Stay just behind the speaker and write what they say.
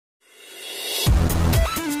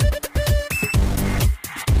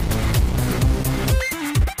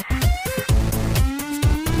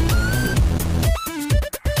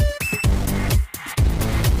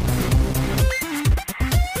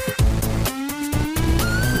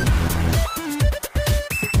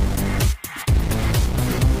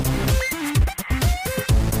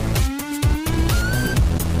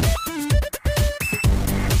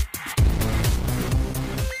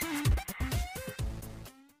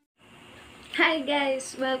Hi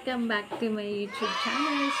guys! Welcome back to my YouTube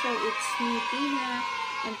channel. So, it's me, Tina.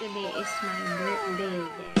 And today is my birthday.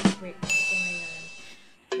 Yes, birthday ko ngayon.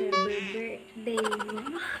 Happy birthday!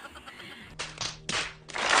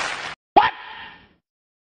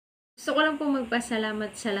 Gusto ko lang po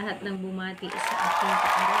magpasalamat sa lahat ng bumati sa aking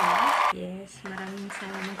kaarawan. Yes, maraming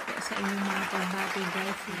salamat po sa inyong mga pagbati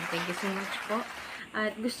guys. Thank you so much po.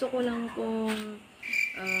 At gusto ko lang pong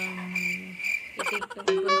i-take itong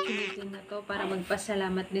opportunity na to para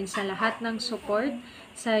magpasalamat din sa lahat ng support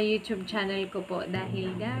sa YouTube channel ko po.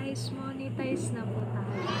 Dahil guys, monetize na po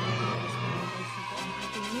tayo. Guys, monetize na po ang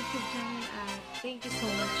ating YouTube channel. At thank you so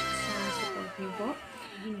much sa support niyo po.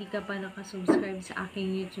 Hindi ka pa nakasubscribe sa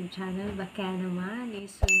aking YouTube channel, baka naman,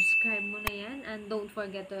 i-subscribe mo na yan. And don't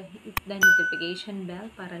forget to hit the notification bell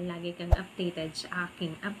para lagi kang updated sa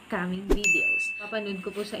aking upcoming videos. Papanood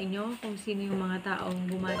ko po sa inyo kung sino yung mga taong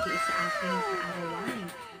bumati sa aking kaarawan.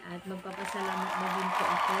 At magpapasalamat na din po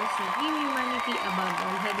ako sa Team Humanity above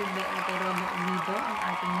all, headed by Ate Roma Unido, ang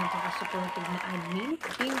ating napaka-supportive na admin,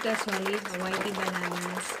 Team Kasolid, YT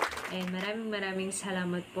Bananas, and maraming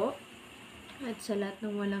salamat po. At sa lahat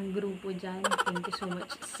ng walang grupo dyan, thank you so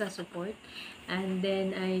much sa support. And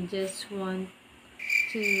then, I just want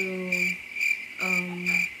to,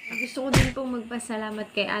 gusto ko din pong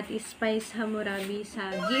magpasalamat kay Ate Spice Hammurabi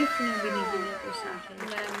sa gift na binibigay po sa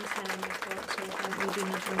akin. Maraming salamat po. So, pag-uwi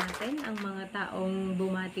na po natin ang mga taong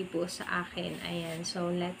bumati po sa akin. Ayan,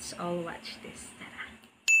 so let's all watch this. Tara!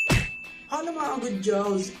 Hello mga good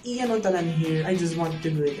Joes! Ian Ontalan here. I just want to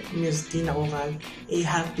greet Miss Tina Kungal a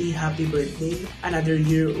happy birthday. Another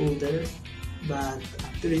year older. But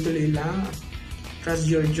tuloy-tuloy lang. Trust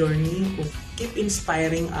your journey. Keep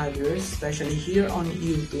inspiring others, especially here on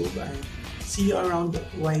YouTube. And see you around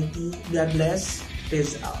YT. God bless.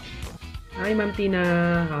 Peace out. Hi Ma'am Tina!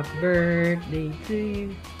 Happy birthday to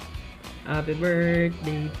you! Happy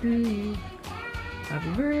birthday to you! Happy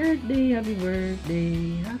birthday, happy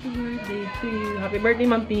birthday, happy birthday to you. Happy birthday,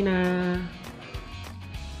 Ma'am Tina.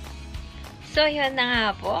 So, yun na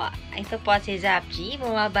nga po. Ito po si Zapji,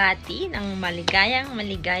 bumabati ng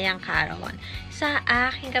maligayang kaarawan sa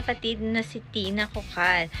aking kapatid na si Tina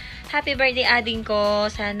Kukal. Happy birthday, ading ko.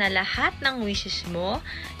 Sana lahat ng wishes mo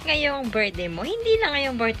ngayong birthday mo, hindi lang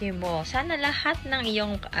ngayong birthday mo, sana lahat ng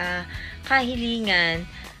iyong kahilingan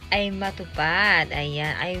ay matupad.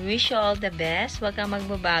 Ayan. I wish you all the best. Huwag kang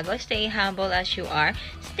magbabago. Stay humble as you are.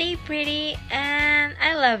 Stay pretty. And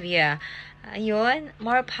I love you. Ayun.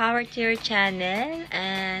 More power to your channel.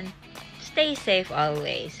 And stay safe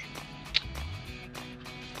always.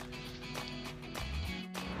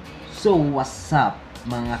 So, what's up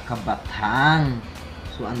mga kabatang?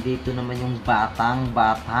 So, andito naman yung batang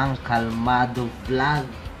kalmado vlog.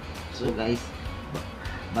 So, guys,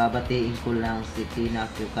 babatiin ko lang si Tina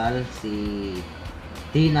Kukal. Si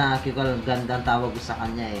Tina Kukal, gandang tawag ko sa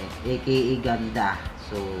kanya aka Ganda.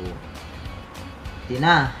 So,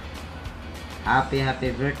 Tina, happy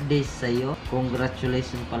birthday sa'yo.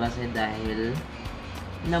 Congratulations pala sa'yo dahil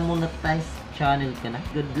na-monetize channel ka na.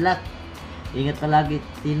 Good luck. Ingat palagi,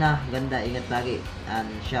 Tina, Ganda, ingat lagi. And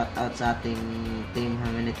shout out sa ating Team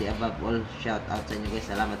Humanity above all. Shout out sa inyo guys.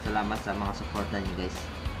 Salamat sa mga supportan nyo guys.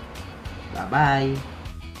 Bye bye.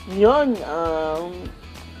 Yun,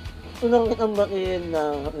 unang kitang batiin na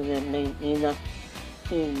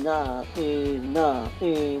Tina.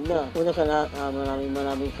 Una sa lahat,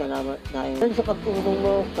 maraming salamat dahil sa pagtulong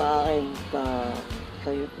mo sa akin sa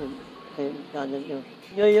YouTube channel nyo.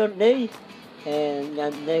 Enjoy your day and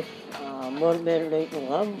God bless, more birthday to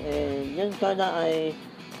come, and yan sana ay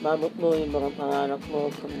mabot mo yung mga pangarap mo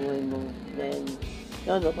sa buhay mo. Then,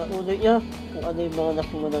 yan, mapatuloy niya kung ano yung mga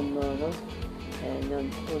nasimulan mo, no? And yun,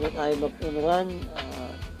 ulit tayo magtulungan.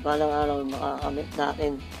 Balang araw makakamit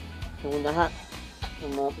natin yung lahat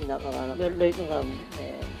ng mga pinapangarap. Birthday to come.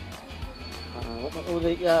 And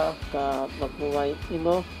mapatuloy ka sa pagbuhay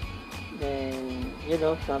mo. Then, you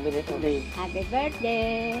know, sabi nito day. Happy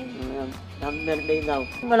birthday! Happy birthday daw.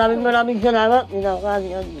 Maraming salamat. Kasi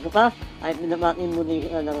gusto ka, ay pinamatin mo din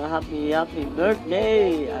ng happy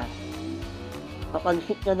birthday.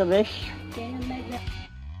 Kapansit ka na, besh.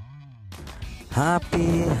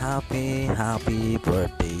 Happy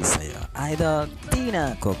birthday sa'yo, Idol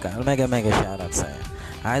Tina Kukal. Mega shoutout sa'yo,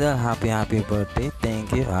 Idol. Happy birthday.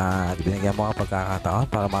 Thank you at binigyan mo ang pagkakataon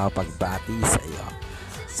para makapagbati sa'yo.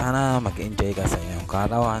 Sana mag-enjoy ka sa iyong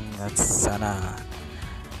kaarawan at sana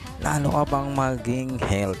lalo ka pang maging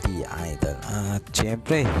healthy, Idol. At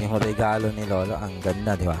syempre, yung regalo ni Lolo ang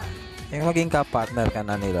ganda, di ba? Yung maging ka-partner ka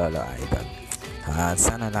na ni Lolo, Idol. At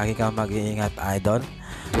sana lagi kang mag-iingat, Idol.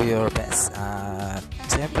 Do your best. At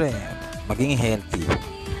siyempre, maging healthy.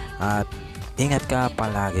 At ingat ka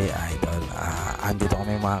palagi, idol. Andito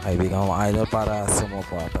kami mga kaibigan mo, idol, para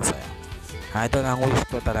sumuporta sa'yo. Idol, ang wish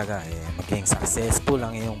ko talaga maging successful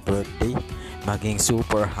ang iyong birthday, maging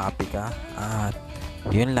super happy ka, at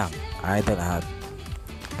yun lang, idol. At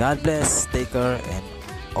God bless, take care, and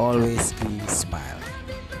always be smiling.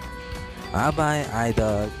 Bye bye,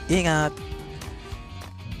 idol. Ingat.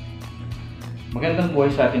 Magandang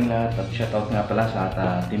buhay sa ating lahat at shoutout nga pala sa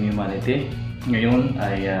Team Humanity. Ngayon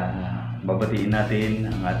ay babatiin natin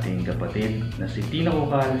ang ating kapatid na si Tina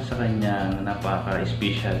Kukal sa kanyang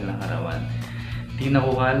napaka-special na karawan. Tina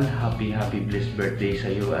Kukal, happy blessed birthday sa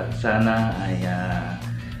iyo at sana ay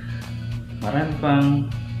marami pang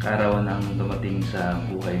karawan ang dumating sa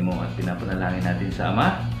buhay mo at pinapanalangin natin sa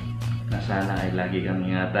Ama na sana ay lagi kang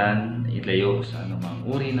ingatan, ilayo sa anumang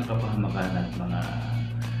uri ng kapahamakan at mga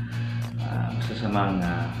masasamang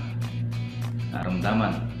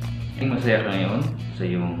naramdaman. Masaya ka ngayon sa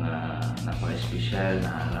iyong napaka-espesyal na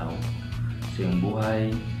araw sa iyong buhay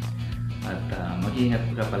at mag-iingat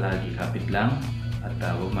ka palagi, kapit lang at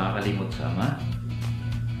huwag makakalimot sa Ama.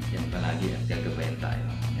 Yan palagi at gagabayan tayo.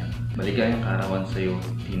 Yan. Maligayang karawan sa iyo,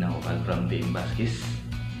 Tina Kukal from Dane Vasquez.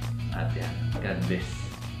 At yan, God bless.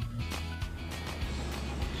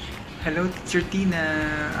 Hello, Teacher Tina.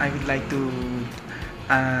 I would like to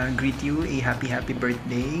greet you a happy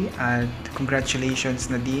birthday at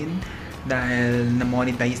congratulations na din dahil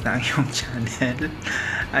na-monetize na ang iyong channel.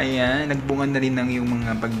 Ayan, nagbunga na rin ng iyong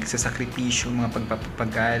mga pagsasakripisyo, mga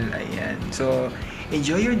pagpapagal. Ayan. So,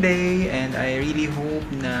 enjoy your day and I really hope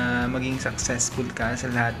na maging successful ka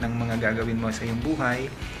sa lahat ng mga gagawin mo sa iyong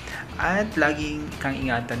buhay at laging kang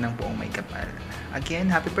ingatan ng buong may kapal.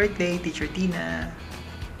 Again, happy birthday, Teacher Tina!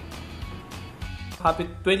 Happy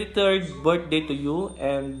 23rd birthday to you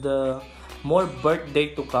and more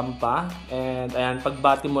birthday to come pa. And ayan,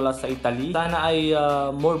 pagbati mo lang sa Italy. Sana ay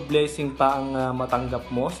more blessing pa ang matanggap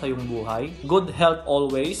mo sa iyong buhay. Good health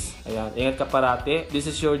always. Ayan, ingat ka parati. This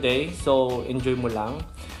is your day, so enjoy mo lang.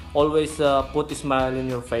 Always put a smile in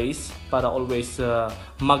your face para always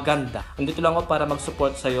maganda. Andito lang ako para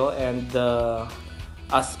mag-support sa'yo and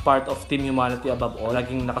as part of Team Humanity above all,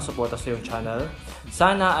 laging nakasuporta sa iyong channel.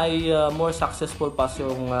 Sana ay more successful pa sa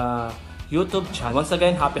iyong YouTube channel. Once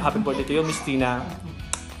again, happy birthday to you, Miss Tina.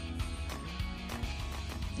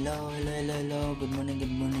 Hello. Good morning,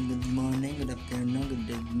 good afternoon, good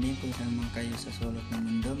evening kung saan man kayo sa sulok ng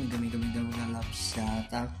mundo. May gami-gami mga love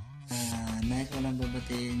shoutout. Nais ko lang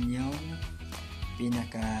babatiin yung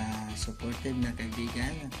pinaka-supportive na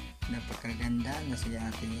kaibigan. Napakaganda na si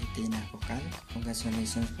Ate Tina Kukal.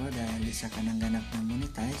 Congratulations po dahil isa ka nang ganap na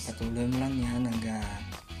monetize. Patuloy mo lang yan hanggang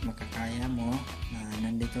makakaya mo.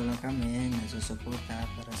 Nandito lang kami, nasusuporta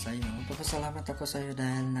para sa iyo. Papasalamat ako sa iyo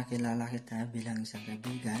dahil nakilala kita bilang isang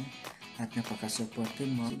kaibigan at napaka-supportive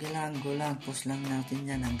mo. Sige lang, go lang, post lang natin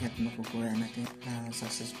yan hanggat makukuha natin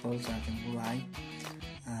successful sa ating buhay.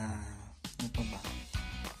 Ano pa ba?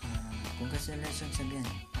 Congratulations again,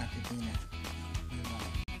 Ate Tina.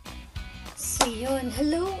 So yun,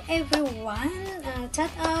 hello everyone!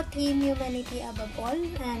 Shout out Team Humanity above all.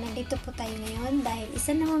 Nandito po tayo ngayon dahil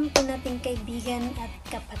isa naman po nating kaibigan at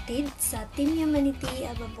kapatid sa Team Humanity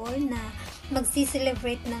above all na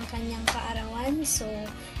magsi-celebrate ng kanyang kaarawan. So,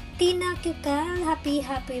 Tina Kukal, happy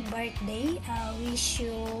birthday. Wish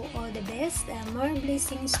you all the best. More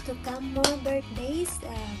blessings to come, more birthdays.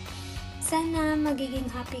 Sana magiging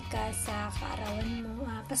happy ka sa kaarawan mo.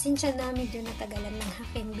 Pasensya na, medyo natagalan ng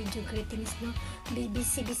aking video greetings, no?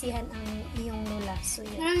 Bisihan ang iyong lula. So,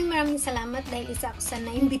 yun. Maraming salamat dahil isa ako sa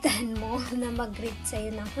naimbitahan mo na mag-greet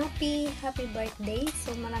sa'yo ng happy birthday.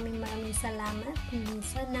 So, maraming salamat.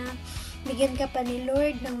 Sana bigyan ka pa ni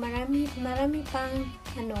Lord ng marami pang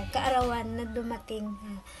kaarawan na dumating.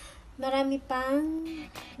 Marami pang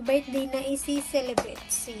birthday na isi-celebrate.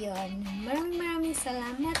 So, yun. Maraming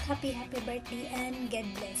salamat. Happy birthday and God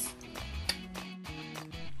bless.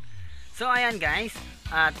 So, ayan guys.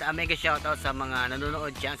 At mega shoutout sa mga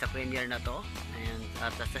nanonood dyan sa premiere na to. Ayan.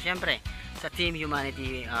 At syempre, sa Team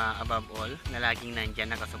Humanity above all, na laging nandyan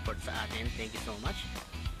nakasupport sa atin. Thank you so much.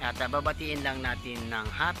 At babatiin lang natin ng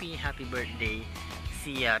happy birthday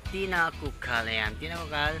si Tina Kukal. Ayan, Tina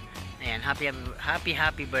Kukal. Ayan,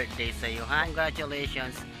 happy birthday sa iyo, ha?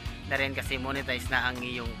 Congratulations na rin kasi monetize na ang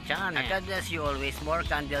iyong channel. God bless you always, more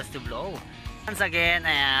candles to blow. Once again,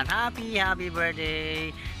 ayan, happy birthday,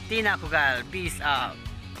 Tina Kukal. Peace out.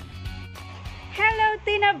 Hello,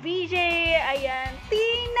 Tina BJ! Ayan,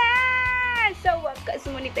 Tina! Sa wakas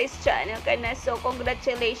mo ni Monetize channel ka na. So,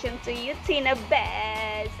 congratulations to you, Tina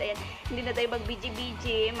Best. Ayan, hindi na tayo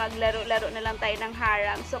mag-BG-BG, maglaro-laro na lang tayo ng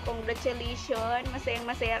harang. So, congratulations.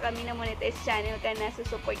 Masayang-masaya kami na Monetize channel ka na.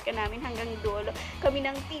 Susupport ka namin hanggang dulo. Kami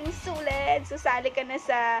ng Team Sulit. Susali ka na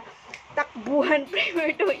sa takbuhan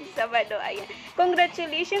primer tuwing Sabado. Ayan.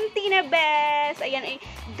 Congratulations, Tina Best! Ayan,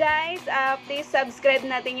 guys, please subscribe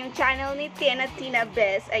natin yung channel ni Tina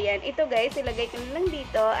Best. Ayan, ito guys, ilagay ko lang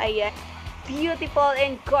dito. Ayan, beautiful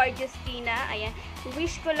and gorgeous Tina. Ayan,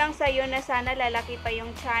 wish ko lang sa'yo na sana lalaki pa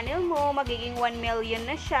yung channel mo. Magiging 1 million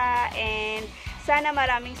na siya. And sana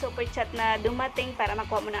maraming super chat na dumating para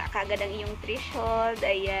makuha mo na kagad ang iyong threshold.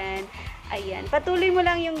 Ayan. Ayan, patuloy mo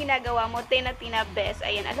lang yung ginagawa mo, Tina Best.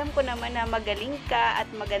 Ayan, alam ko naman na magaling ka at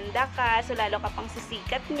maganda ka, so lalo ka pang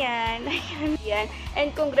sisikat niyan. Ayan, ayan.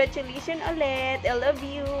 And congratulations ulit. I love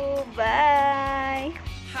you. Bye!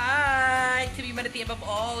 Hi! To be Humanity above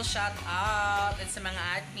all, shout out and sa mga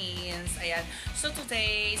admins. Ayan. So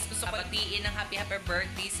today, gusto ko batiin ng happy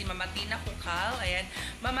birthday si Mama Tina Kukal. Ayan.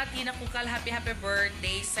 Mama Tina Kukal, happy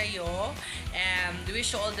birthday sa'yo. And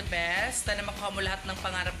wish you all the best. Sana makuha mo lahat ng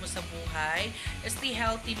pangarap mo sa buhay. Stay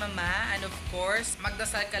healthy, Mama. And of course,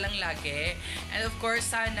 magdasal ka lang lagi. And of course,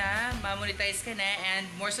 sana ma-monetize ka na and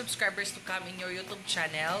more subscribers to come in your YouTube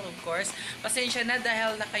channel. Of course, pasensya na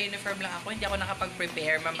dahil naka-uniform lang ako. Hindi ako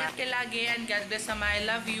nakapag-prepare, Mama. Ingat ka lagi and God bless, Mama. I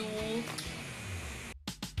love you.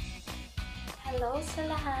 Hello sa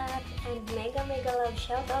lahat and mega love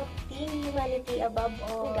shoutout Team Humanity above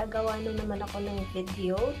all. Gagawa na naman ako ng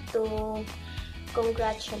video to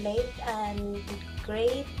congratulate and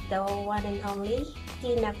great the one and only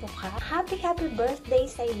Tina Kukal. Happy birthday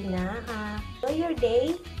sa Ina. Enjoy your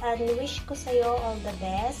day and wish ko sa'yo all the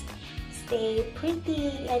best. Stay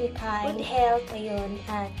pretty and kind. Good health, ayun.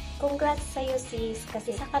 At congrats sa'yo sis,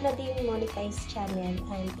 kasi sa na din monetize channel.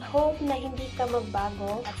 And hope na hindi ka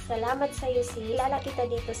magbago. At salamat sa'yo sis. Kilala kita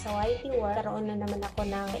dito sa YT World. Karoon na naman ako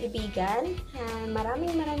ng kaibigan.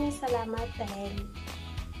 Maraming salamat dahil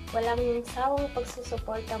walang sawang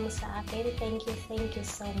pagsusuporta mo sa akin. Thank you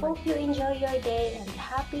so much. Hope you enjoy your day and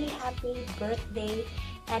happy birthday.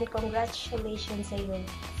 And congratulations sa iyo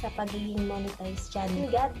sa pagiging monetized channel.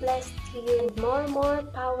 God bless you. And more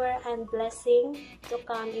power and blessing to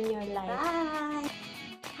come in your life. Bye!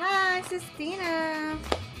 Hi, Sis Tina!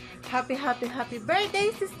 Happy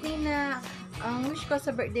birthday, Sis Tina! Ang wish ko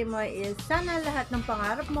sa birthday mo is sana lahat ng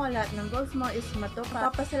pangarap mo, lahat ng goals mo is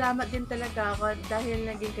matupad. Papasalamat din talaga ako dahil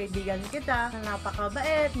naging kaibigan kita.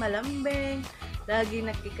 Napakabait, malambing,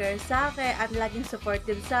 laging nakikare sa akin at laging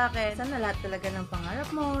supportive sa akin. Sana lahat talaga ng pangarap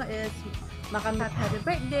mo is makamit. Happy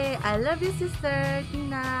birthday! I love you, Sister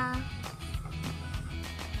Tina!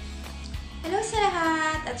 Hello sa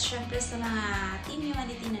lahat! At syempre sa mga Team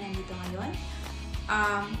Humanity na nandito ngayon.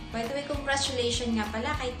 By the way, congratulations nga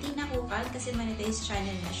pala kay Tina Kukal kasi monetize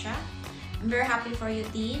channel na siya. I'm very happy for you,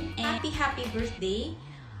 Tin. And happy birthday!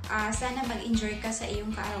 Sana mag-enjoy ka sa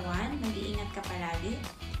iyong kaarawan. Mag-iingat ka palagi.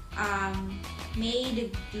 May the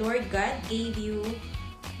Lord God gave you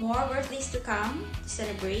more birthdays to come to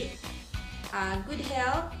celebrate. Good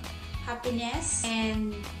health, happiness,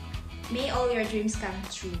 and may all your dreams come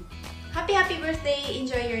true. Happy birthday!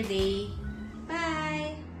 Enjoy your day!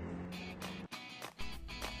 Bye!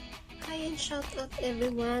 Hi and shout out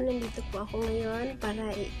everyone! Nandito po ako ngayon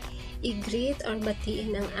para i-greet or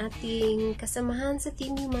batiin ang ating kasamahan sa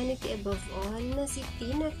Team Humanity above all na si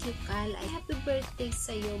Tina Kukal. Ay happy birthday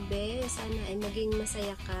sa iyo, be! Sana ay maging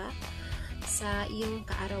masaya ka sa iyong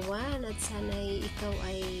kaarawan at sana ikaw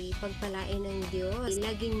ay pagpalain ng Diyos.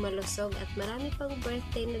 Laging malusog at marami pang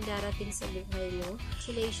birthday na darating sa buhay mo.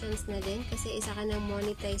 Congratulations na din kasi isa ka ng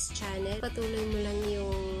monetized channel. Patuloy mo lang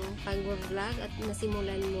yung pag-vlog at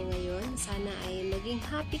nasimulan mo ngayon. Sana ay maging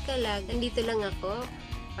happy ka lang. Nandito lang ako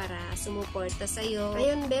para sumuporta sa'yo.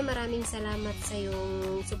 Ayun, be, maraming salamat sa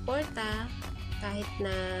iyong suporta. Kahit na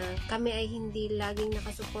kami ay hindi laging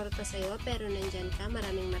nakasuporta sa'yo, pero nandyan ka.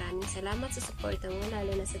 Maraming salamat sa suporta mo,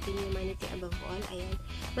 lalo na sa Team Humanity above all. Ayan.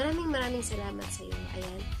 Maraming salamat sa'yo.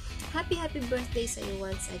 Ayan. Happy birthday sa'yo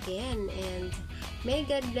once again. And may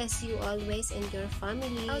God bless you always and your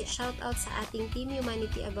family. Shout out sa ating Team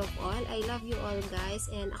Humanity above all. I love you all, guys.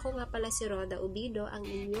 And ako nga pala si Roda Ubido, ang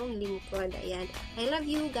inyong lingkod. Ayan. I love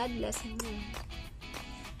you. God bless you.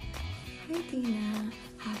 Hi, Tina.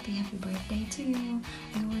 Happy birthday to you.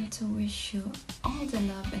 I want to wish you all the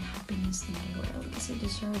love and happiness in the world kasi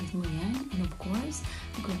deserve mo yan. And of course,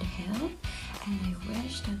 good health. And I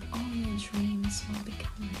wish that all your dreams will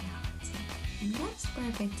become reality. And that's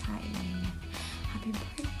perfect timing. Happy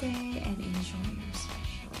birthday and enjoy your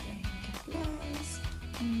special day. God bless.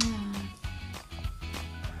 Mwah.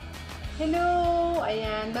 Hello!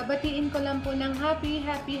 Ayan, babatiin ko lang po ng happy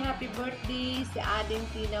birthday si Ading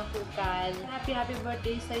Tina Kukal. Happy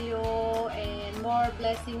birthday sa'yo and more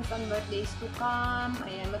blessings on birthdays to come.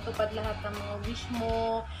 Ayan, matupad lahat ng mga wish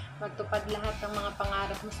mo, matupad lahat ng mga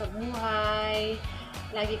pangarap mo sa buhay.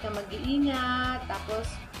 Lagi kang mag-iingat, tapos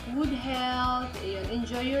good health. Ayun,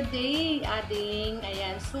 enjoy your day, Ading.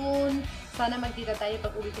 Ayan, soon. Sana magkita tayo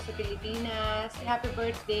pag uwi ko sa Pilipinas. Happy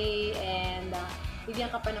birthday and bigyan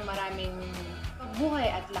ka pa ng maraming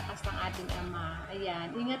buhay at lakas ng ating ama. Ayan,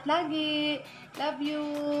 ingat lagi. Love you.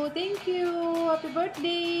 Thank you. Happy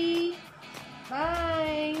birthday.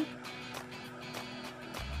 Bye.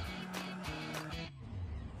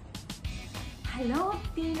 Hello,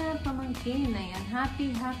 Tina Pamangkin. Ayan,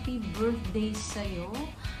 happy birthday sa'yo.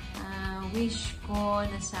 Wish ko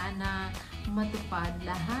na sana matupad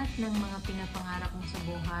lahat ng mga pinapangarap mo sa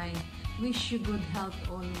buhay. Wish you good health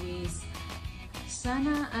always.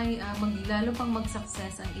 Sana ay lalo pang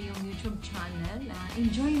mag-success ang iyong YouTube channel.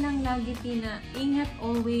 Enjoy lang lagi, Tina. Ingat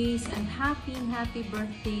always and happy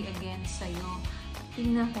birthday again sa'yo.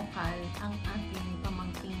 Tina Kukal, ang aking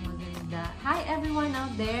pamangking maganda. Hi everyone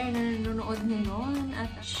out there na nanonood ngayon at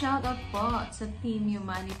shout out po sa Team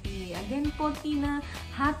Humanity. Again po, Tina,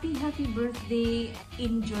 happy birthday.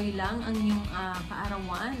 Enjoy lang ang iyong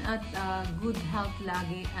kaarawan at good health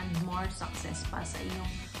lagi and more success pa sa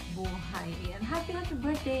iyong buhay. Ayan, happy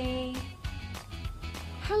birthday!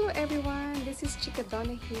 Hello everyone, this is Chika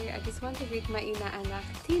Donna here. I just want to greet my inaanak,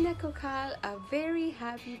 Tina Kukal, a very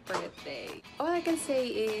happy birthday. All I can say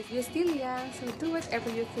is, you're still young, so do whatever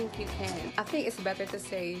you think you can. I think it's better to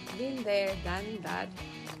say, been there, done that,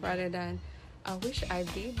 rather than, I wish I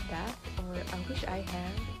did that, or I wish I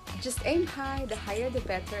had. Just aim high, the higher the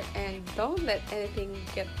better, and don't let anything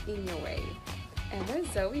get in your way. And there's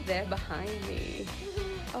Zoe there behind me.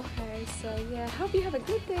 Okay, so yeah, hope you have a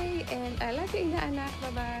good day and I love you, inaanak.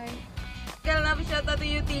 Bye-bye. Love shout out to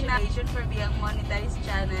you, Tina. Congratulations for being monetized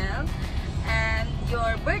channel and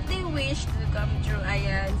your birthday wish to come true.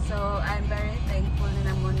 Ayan, so I'm very thankful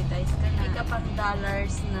na monetize ka na. May ka pang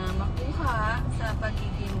dollars na makuha sa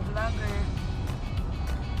pagiging vlogger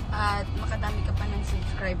at makadami ka pa ng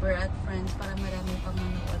subscriber at friends para marami pang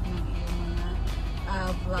manood ng iyong mga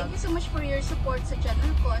vlog. Thank you so much for your support sa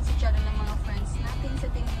channel ko at sa channel ng mga friends natin sa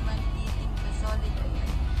Team Humanity, Team Kasolid.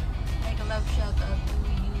 Ayan. Like a love shout out to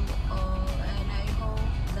you all and I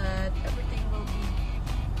hope that everything will be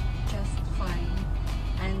just fine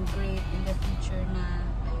and great in the future na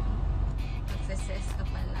ayun, success ka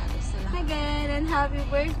pa lalo sa lahat. Again, and happy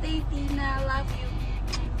birthday, Tina. Love you.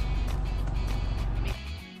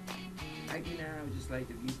 Hi Tina, I would just like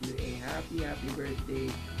to wish you a happy birthday.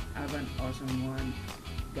 Have an awesome one.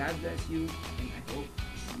 God bless you and I hope to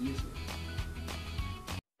see you soon.